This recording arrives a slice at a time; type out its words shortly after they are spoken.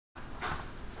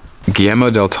Guillermo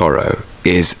del Toro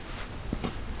is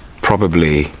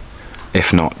probably,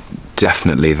 if not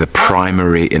definitely, the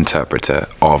primary interpreter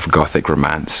of Gothic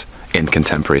romance in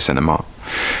contemporary cinema.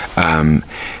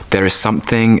 There is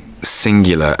something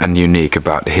singular and unique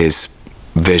about his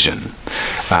vision,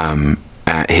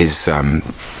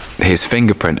 his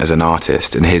fingerprint as an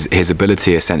artist, and his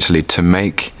ability essentially to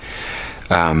make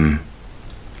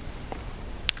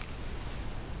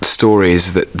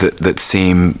stories that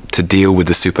seem to deal with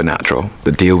the supernatural,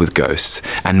 that deal with ghosts,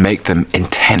 and make them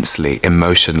intensely,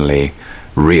 emotionally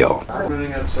real.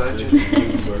 Running outside.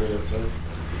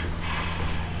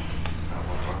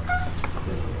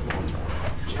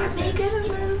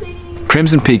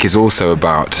 Crimson Peak is also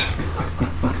about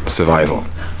survival.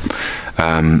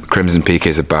 Crimson Peak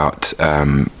is about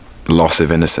loss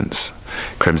of innocence.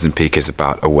 Crimson Peak is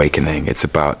about awakening. It's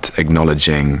about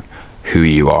acknowledging who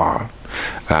you are.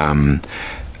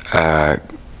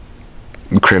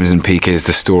 Crimson Peak is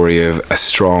the story of a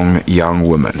strong young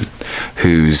woman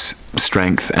whose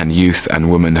strength and youth and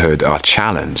womanhood are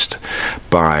challenged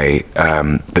by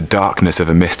the darkness of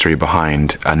a mystery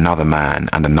behind another man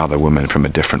and another woman from a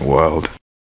different world.